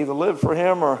choice to either live for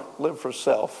Him or live for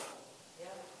self.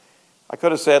 I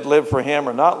could have said live for Him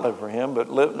or not live for Him,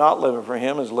 but not living for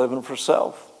Him is living for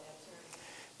self.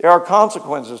 There are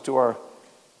consequences to our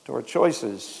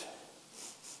choices.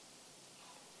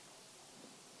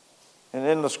 And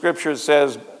in the Scripture it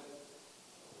says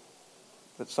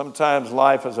that sometimes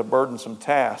life is a burdensome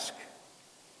task.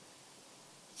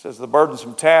 It says the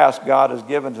burdensome task God has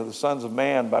given to the sons of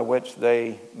man by which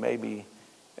they may be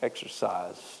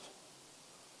exercised.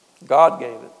 God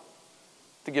gave it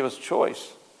to give us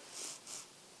choice.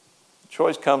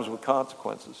 Choice comes with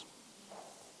consequences.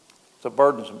 It's a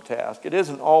burdensome task. It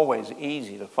isn't always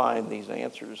easy to find these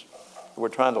answers that we're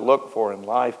trying to look for in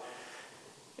life.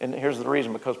 And here's the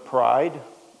reason: because pride,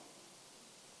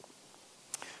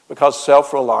 because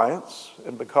self-reliance,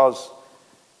 and because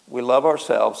we love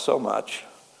ourselves so much,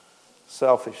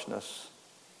 selfishness,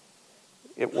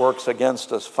 it works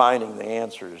against us finding the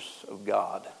answers of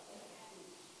God.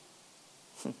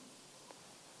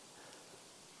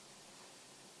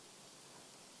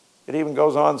 It even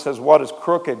goes on and says, what is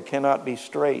crooked cannot be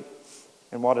straight,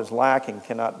 and what is lacking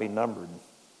cannot be numbered.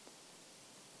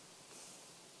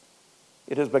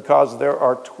 It is because there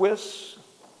are twists,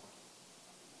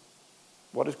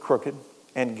 what is crooked,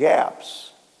 and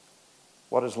gaps,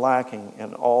 what is lacking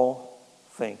in all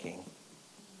thinking.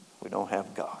 We don't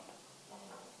have God.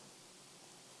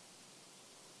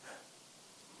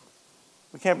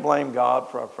 We can't blame God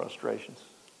for our frustrations,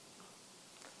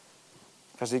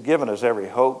 because He's given us every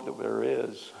hope that there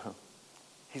is.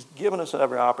 He's given us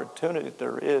every opportunity that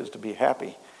there is to be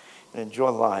happy and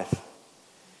enjoy life.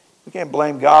 We can't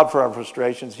blame God for our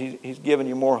frustrations. He's given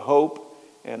you more hope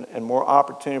and more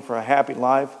opportunity for a happy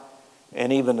life.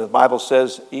 And even the Bible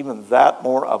says, even that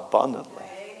more abundantly.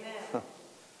 Amen.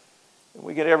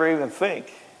 We could ever even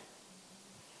think.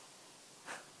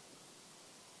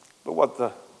 But what the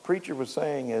preacher was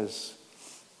saying is,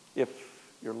 if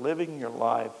you're living your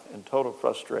life in total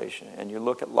frustration and you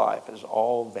look at life as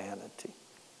all vanity,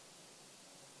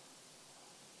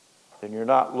 then you're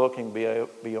not looking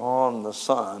beyond the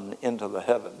sun into the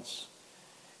heavens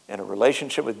in a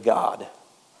relationship with God,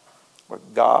 where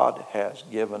God has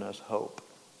given us hope.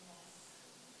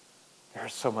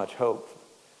 There's so much hope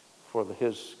for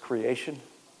His creation.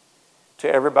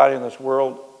 To everybody in this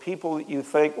world, people that you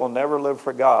think will never live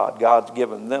for God, God's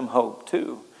given them hope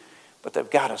too. But they've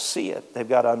got to see it. They've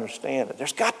got to understand it.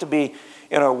 There's got to be,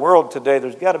 in our world today,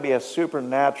 there's got to be a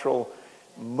supernatural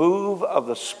move of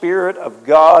the Spirit of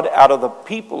God out of the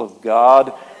people of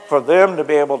God for them to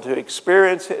be able to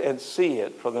experience it and see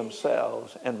it for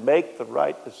themselves and make the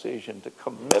right decision to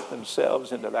commit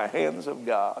themselves into the hands of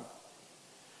God.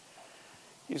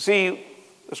 You see,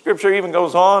 the Scripture even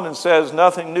goes on and says,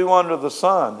 nothing new under the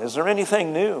sun. Is there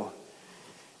anything new?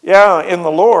 Yeah, in the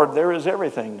Lord there is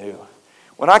everything new.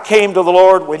 When I came to the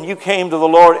Lord, when you came to the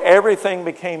Lord, everything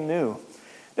became new.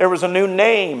 There was a new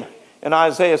name in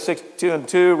Isaiah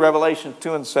 62:2, Revelation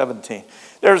 2:17.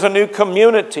 There's a new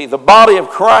community, the body of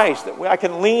Christ that I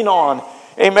can lean on.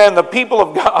 Amen. The people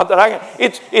of God that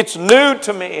it's new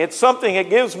to me. It's something that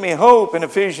gives me hope in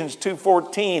Ephesians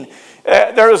 2:14.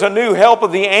 There is a new help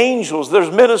of the angels.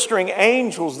 There's ministering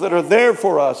angels that are there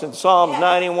for us in Psalms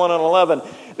 91:11.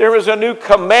 There is a new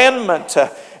commandment.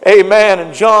 Amen.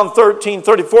 In John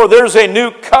 13:34, there's a new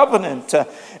covenant.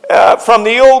 From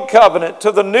the old covenant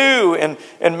to the new.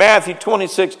 In Matthew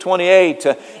 26:28,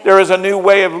 there is a new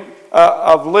way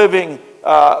of living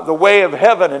the way of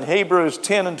heaven in Hebrews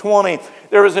 10 and 20.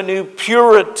 There is a new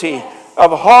purity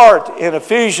of heart in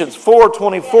Ephesians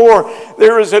 4:24.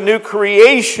 There is a new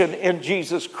creation in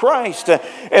Jesus Christ.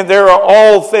 And there are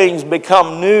all things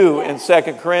become new in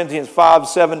 2 Corinthians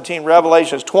 5:17,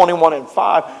 Revelations 21 and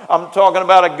 5. I'm talking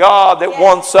about a God that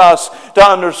wants us to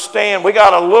understand. We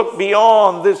got to look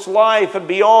beyond this life and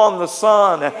beyond the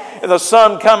sun. And the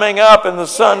sun coming up and the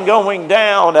sun going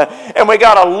down. And we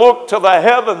got to look to the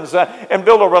heavens and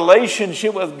build a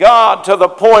relationship with God to the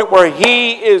point where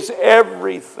He is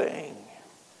everything.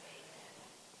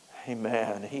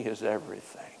 Amen. He is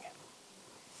everything.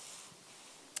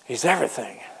 He's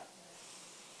everything.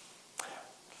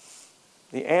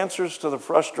 The answers to the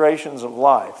frustrations of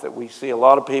life that we see a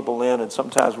lot of people in, and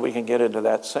sometimes we can get into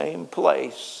that same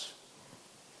place.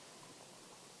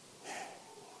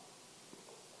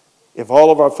 If all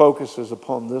of our focus is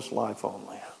upon this life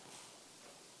only,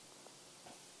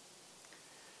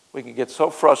 we can get so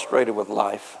frustrated with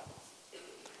life.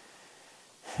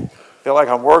 Feel like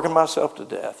I'm working myself to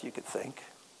death, you could think.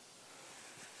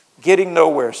 Getting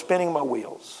nowhere, spinning my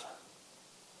wheels.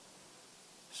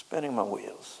 Spinning my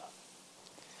wheels.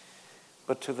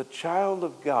 But to the child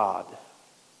of God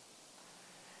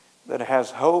that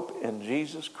has hope in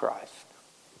Jesus Christ,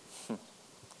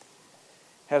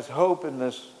 has hope in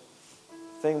this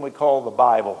thing we call the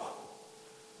Bible,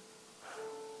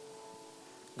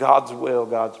 God's will,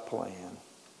 God's plan,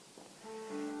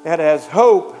 that has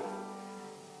hope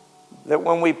that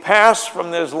when we pass from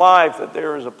this life, that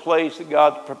there is a place that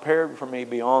God's prepared for me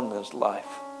beyond this life.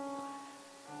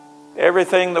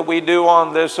 Everything that we do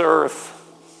on this earth,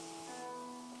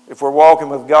 if we're walking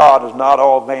with God, is not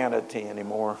all vanity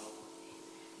anymore.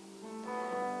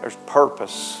 There's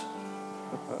purpose.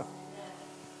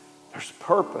 There's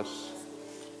purpose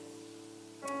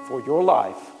for your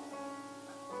life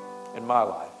and my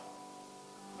life.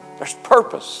 There's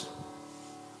purpose.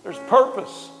 There's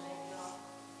purpose.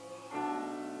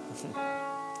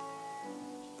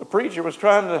 The preacher was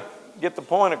trying to get the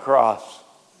point across.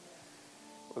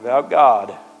 Without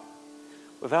God,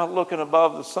 without looking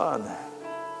above the sun,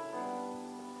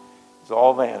 it's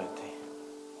all vanity.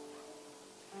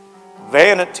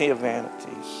 Vanity of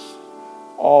vanities.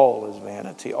 All is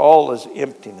vanity. All is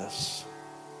emptiness.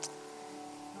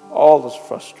 All is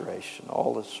frustration.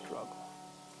 All is struggle.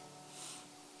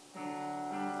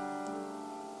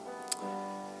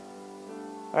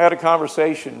 I had a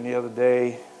conversation the other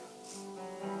day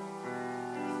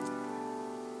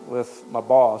with my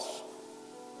boss.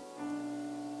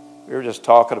 We were just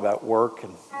talking about work,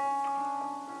 and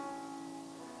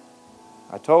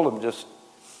I told him just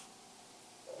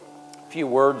a few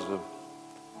words of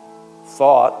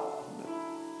thought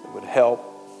that would help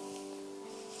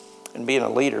in being a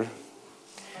leader.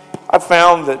 I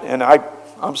found that, and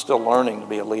I'm still learning to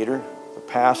be a leader, a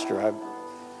pastor.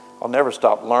 I'll never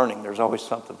stop learning. There's always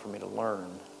something for me to learn.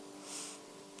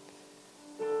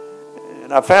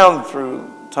 And I found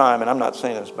through time, and I'm not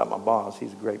saying this about my boss,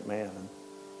 he's a great man, and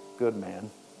good man,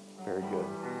 very good.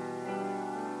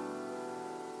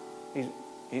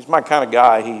 He's my kind of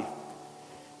guy. He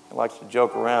likes to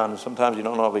joke around, and sometimes you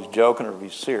don't know if he's joking or if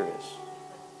he's serious.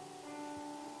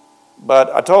 But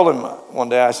I told him one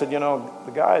day, I said,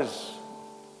 the guys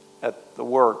at the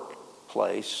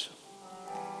workplace,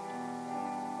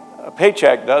 a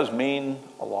paycheck does mean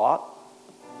a lot.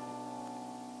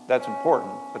 That's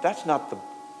important, but that's not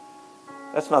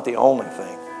the only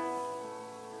thing.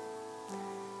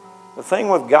 The thing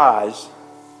with guys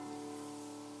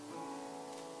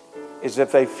is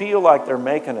if they feel like they're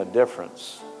making a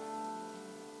difference,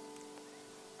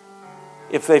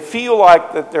 if they feel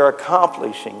like that they're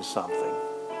accomplishing something,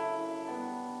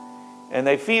 and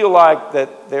they feel like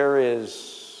that there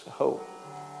is hope,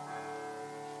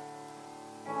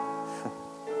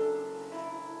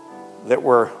 that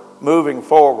we're moving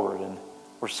forward and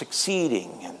we're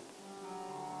succeeding and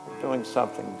we're doing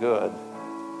something good,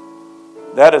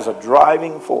 that is a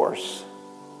driving force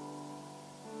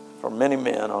for many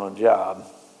men on a job.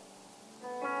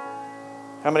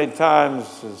 How many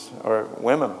times, or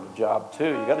women on a job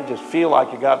too, you got to just feel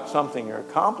like you got something you're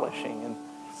accomplishing. And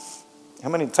how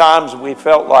many times we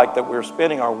felt like that we're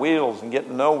spinning our wheels and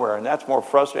getting nowhere, and that's more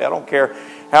frustrating. I don't care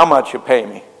how much you pay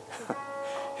me.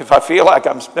 If I feel like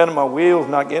I'm spinning my wheels,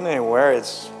 not getting anywhere,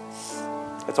 it's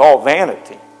all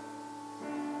vanity.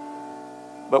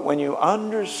 But when you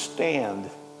understand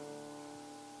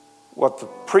what the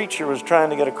preacher was trying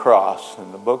to get across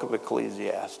in the book of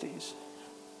Ecclesiastes,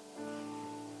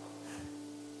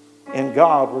 in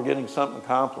God we're getting something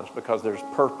accomplished because there's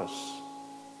purpose.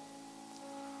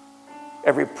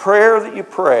 Every prayer that you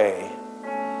pray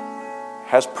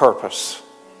has purpose.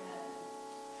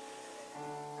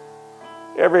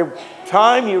 Every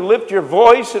time you lift your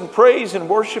voice in praise and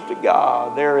worship to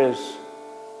God, there is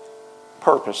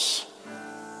purpose.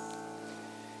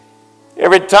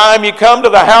 Every time you come to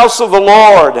the house of the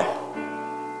Lord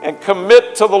and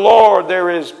commit to the Lord, there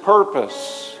is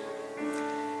purpose.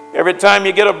 Every time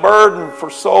you get a burden for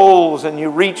souls and you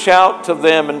reach out to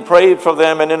them and pray for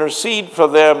them and intercede for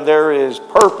them, there is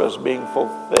purpose being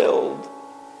fulfilled.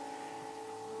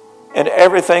 And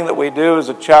everything that we do as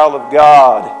a child of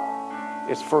God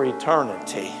is for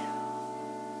eternity.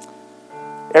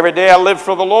 Every day I live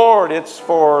for the Lord, it's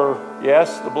for,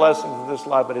 yes, the blessings of this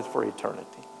life, but it's for eternity.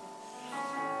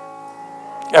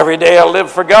 Every day I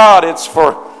live for God, it's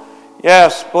for,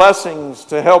 yes, blessings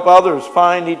to help others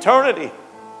find eternity.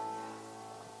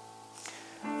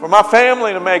 For my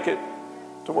family to make it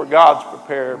to where God's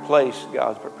prepared, place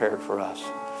God's prepared for us.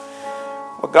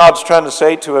 What God's trying to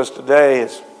say to us today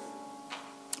is,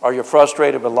 are you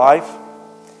frustrated with life?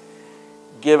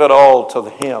 Give it all to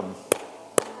Him.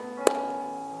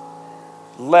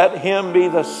 Let Him be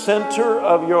the center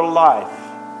of your life.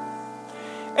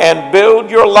 And build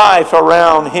your life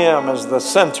around Him as the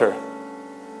center.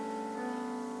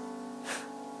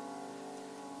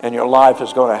 And your life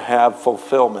is going to have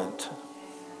fulfillment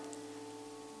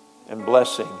and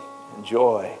blessing and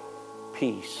joy,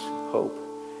 peace, hope.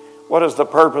 What is the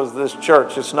purpose of this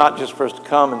church? It's not just for us to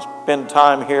come and spend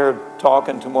time here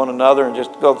talking to one another and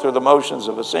just go through the motions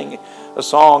of singing a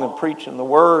song and preaching the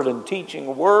Word and teaching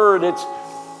the Word.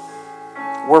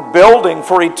 We're building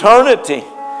for eternity.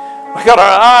 We got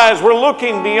our eyes, we're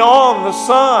looking beyond the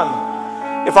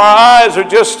sun. If our eyes are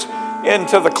just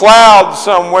into the clouds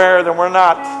somewhere, then we're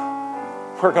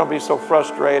going to be so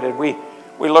frustrated. We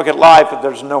look at life and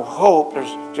there's no hope.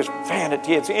 There's just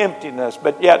vanity. It's emptiness.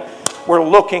 But yet we're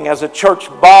looking as a church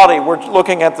body. We're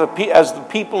looking at as the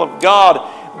people of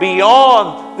God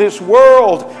beyond this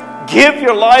world. Give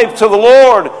your life to the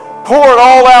Lord. Pour it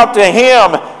all out to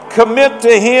Him. Commit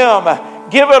to Him.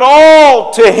 Give it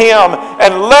all to Him.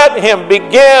 And let Him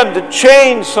begin to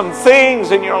change some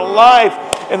things in your life.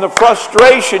 In the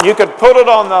frustration, you could put it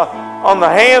on the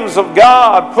hands of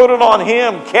God. Put it on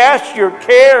Him. Cast your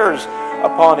cares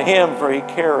upon Him, for He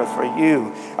careth for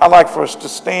you. I'd like for us to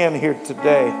stand here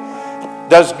today.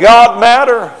 Does God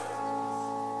matter?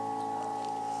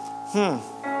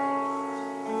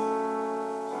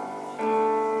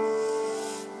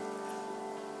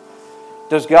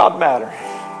 Does God matter?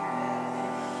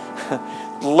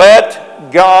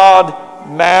 Let God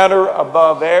matter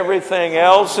above everything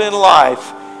else in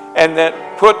life, and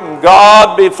that putting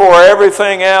God before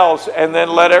everything else, and then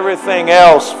let everything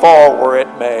else fall where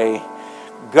it may.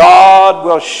 God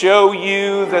will show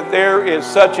you that there is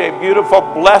such a beautiful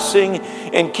blessing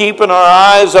in keeping our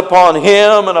eyes upon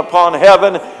Him and upon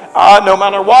heaven. No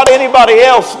matter what anybody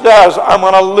else does, I'm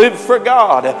going to live for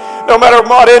God. No matter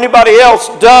what anybody else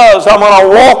does, I'm going to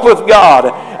walk with God.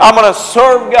 I'm going to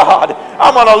serve God.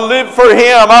 I'm going to live for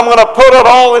Him. I'm going to put it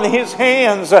all in His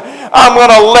hands. I'm going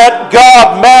to let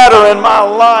God matter in my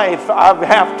life. I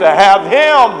have to have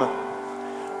Him.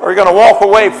 Or you're going to walk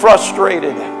away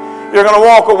frustrated. You're going to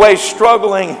walk away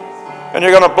struggling, and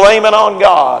you're going to blame it on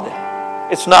God.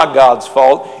 It's not God's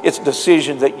fault. It's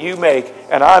decisions that you make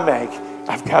and I make.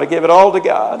 I've got to give it all to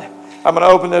God. I'm going to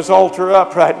open this altar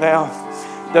up right now.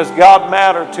 Does God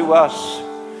matter to us?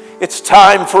 It's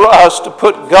time for us to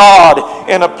put God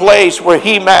in a place where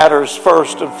He matters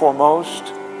first and foremost.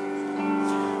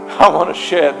 I want to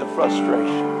shed the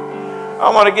frustration. I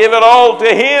want to give it all to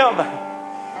Him.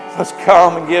 Let's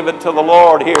come and give it to the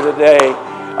Lord here today.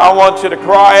 I want you to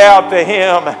cry out to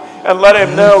Him and let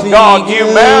Him know, God, you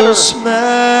matter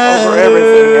over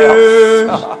everything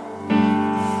else.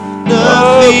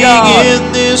 Nothing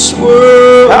in this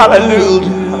world will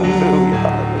do.